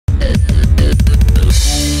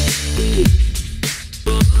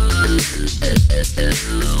We're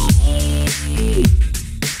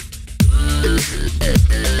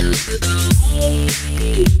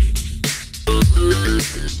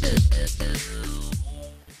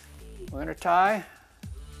going to tie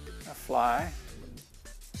a fly.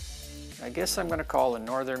 I guess I'm going to call the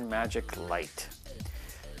Northern Magic Lite.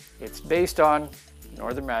 It's based on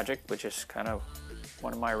Northern Magic, which is kind of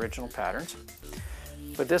one of my original patterns.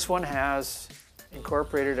 But this one has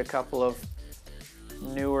incorporated a couple of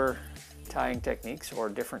newer tying techniques or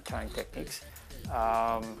different tying techniques.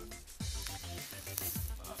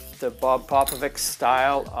 The Bob Popovics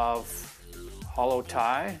style of hollow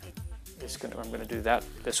tie is I'm going to do that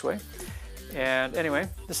this way. And anyway,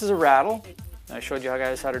 this is a rattle. I showed you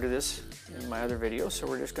guys how to do this in my other video, so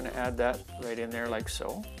we're just going to add that right in there like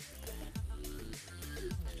so.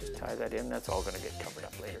 Just tie that in. That's all going to get covered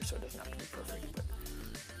up later, so it doesn't have to be perfect. But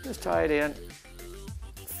just tie it in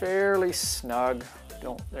fairly snug.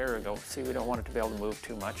 There we go. See, we don't want it to be able to move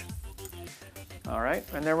too much. All right,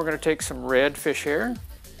 and then we're going to take some red fish hair.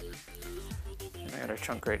 And I got a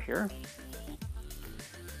chunk right here.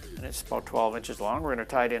 And it's about 12 inches long. We're going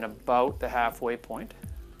to tie it in about the halfway point.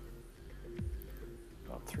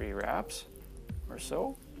 About 3 wraps or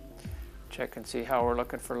so. Check and see how we're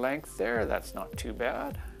looking for length there. That's not too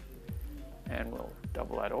bad. And we'll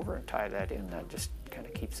double that over and tie that in. That just kind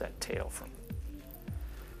of keeps that tail from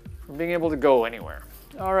being able to go anywhere.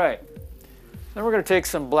 All right. Then we're going to take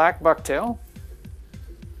some black bucktail.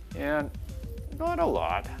 And not a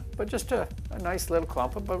lot, but just a nice little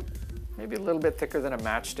clump, about maybe a little bit thicker than a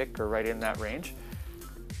matchstick or right in that range.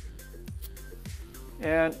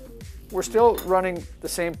 And we're still running the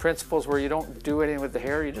same principles where you don't do anything with the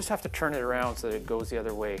hair, you just have to turn it around so that it goes the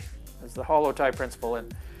other way. As the hollow tie principle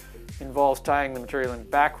involves tying the material in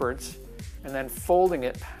backwards and then folding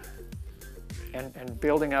it and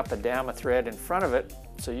building up a dam of thread in front of it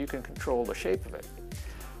so you can control the shape of it.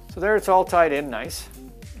 So there it's all tied in nice.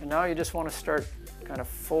 And now you just want to start kind of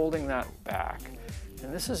folding that back.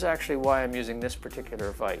 And this is actually why I'm using this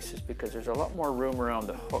particular vise, is because there's a lot more room around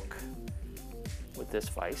the hook with this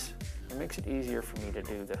vise. It makes it easier for me to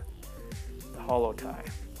do the hollow tie.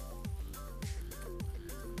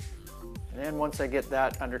 And then once I get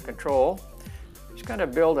that under control, just kind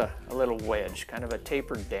of build a little wedge, kind of a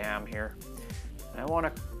tapered dam here. And I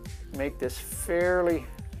want to make this fairly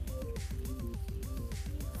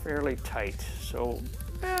tight. So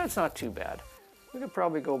it's not too bad. We could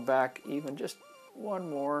probably go back even just one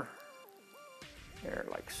more there,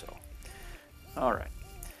 like so. All right.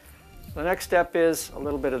 The next step is a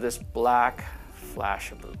little bit of this black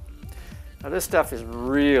Flashabou. Now this stuff is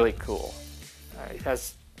really cool. It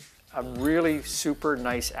has a really super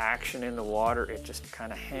nice action in the water. It just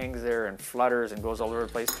kind of hangs there and flutters and goes all over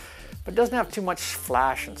the place, but doesn't have too much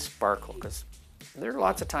flash and sparkle, because there are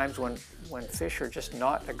lots of times when fish are just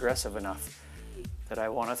not aggressive enough that I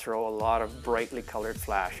want to throw a lot of brightly colored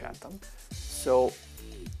flash at them. So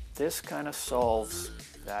this kind of solves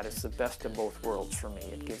that. It's the best of both worlds for me.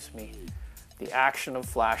 It gives me the action of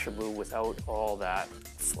Flashabou without all that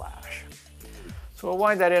flash. So we'll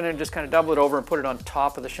wind that in and just kind of double it over and put it on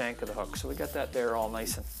top of the shank of the hook. So we got that there all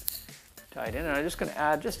nice and tied in. And I'm just going to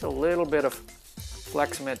add just a little bit of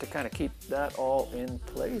flex cement to kind of keep that all in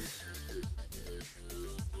place.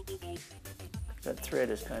 That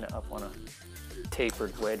thread is kind of up on a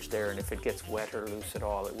tapered wedge there, and if it gets wet or loose at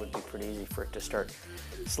all, it would be pretty easy for it to start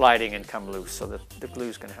sliding and come loose, so that the glue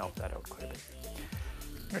is going to help that out quite a bit.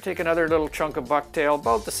 I'm going to take another little chunk of bucktail,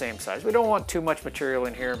 about the same size. We don't want too much material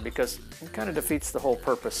in here because it kind of defeats the whole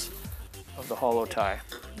purpose of the hollow tie.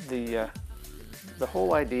 The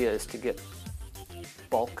whole idea is to get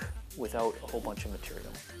bulk without a whole bunch of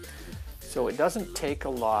material. So it doesn't take a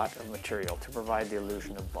lot of material to provide the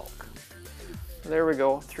illusion of bulk. There we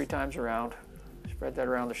go, 3 times around. Spread that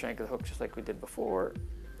around the shank of the hook just like we did before.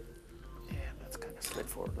 And let's kind of slid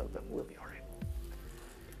forward a little bit. We'll be all right.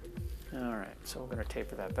 All right, so we're going to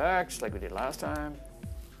taper that back just like we did last time.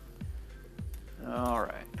 All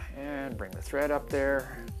right, and bring the thread up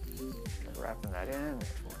there. Start wrapping that in.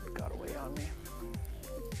 There's one that got away on me.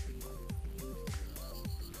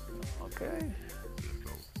 Okay.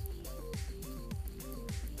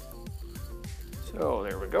 So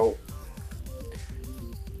there we go.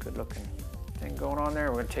 Good looking thing going on there.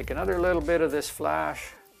 We're going to take another little bit of this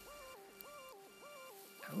flash.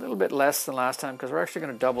 A little bit less than last time because we're actually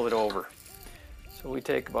going to double it over. So we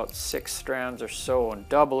take about 6 strands or so and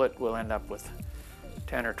double it. We'll end up with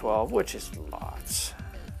 10 or 12, which is lots.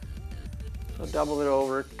 So double it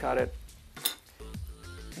over, cut it.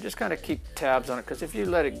 And just kind of keep tabs on it, because if you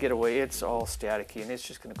let it get away, it's all staticky and it's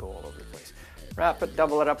just going to go all over the place. Wrap it,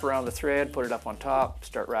 double it up around the thread, put it up on top,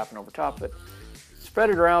 start wrapping over top of it. Spread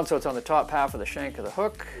it around so it's on the top half of the shank of the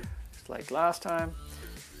hook, just like last time.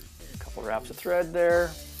 A couple wraps of thread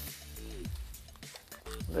there.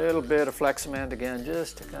 A little bit of flex cement again,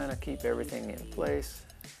 just to kind of keep everything in place.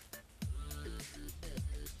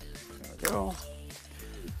 There we go.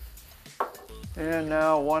 And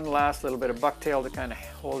now one last little bit of bucktail to kind of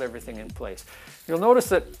hold everything in place. You'll notice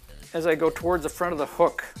that as I go towards the front of the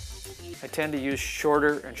hook, I tend to use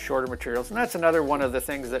shorter and shorter materials. And that's another one of the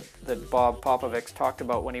things that Bob Popovics talked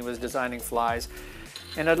about when he was designing Fleyes.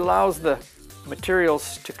 And it allows the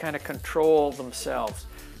materials to kind of control themselves.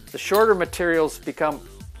 The shorter materials become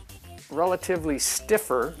relatively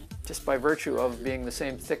stiffer just by virtue of being the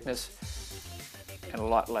same thickness and a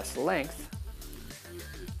lot less length.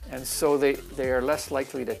 And so they are less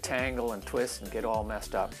likely to tangle and twist and get all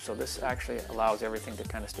messed up. So this actually allows everything to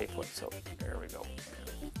kind of stay put. So there we go.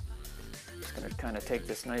 Just going to kind of take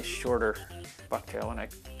this nice shorter bucktail, and I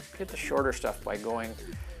get the shorter stuff by going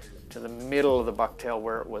to the middle of the bucktail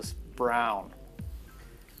where it was brown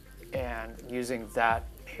and using that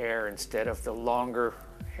hair instead of the longer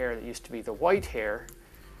hair that used to be the white hair.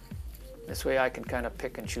 This way I can kind of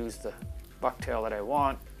pick and choose the bucktail that I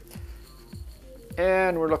want.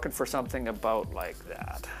 And we're looking for something about like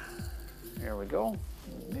that. There we go.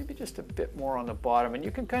 Maybe just a bit more on the bottom. And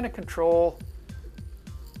you can kind of control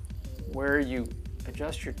where you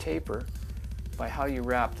adjust your taper by how you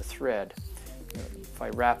wrap the thread. If I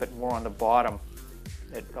wrap it more on the bottom,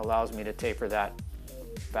 it allows me to taper that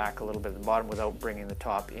back a little bit at the bottom without bringing the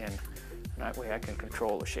top in. And that way I can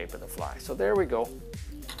control the shape of the fly. So there we go.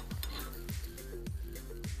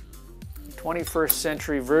 21st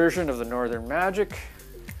century version of the Northern Magic.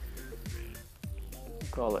 We'll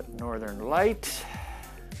call it Northern Lite,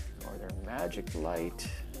 Northern Magic Lite.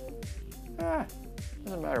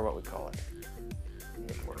 Doesn't matter what we call it.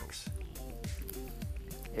 It works.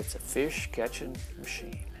 It's a fish catching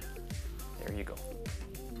machine. There you go.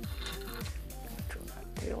 Turn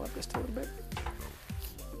that tail up just a little bit.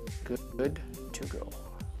 Good to go.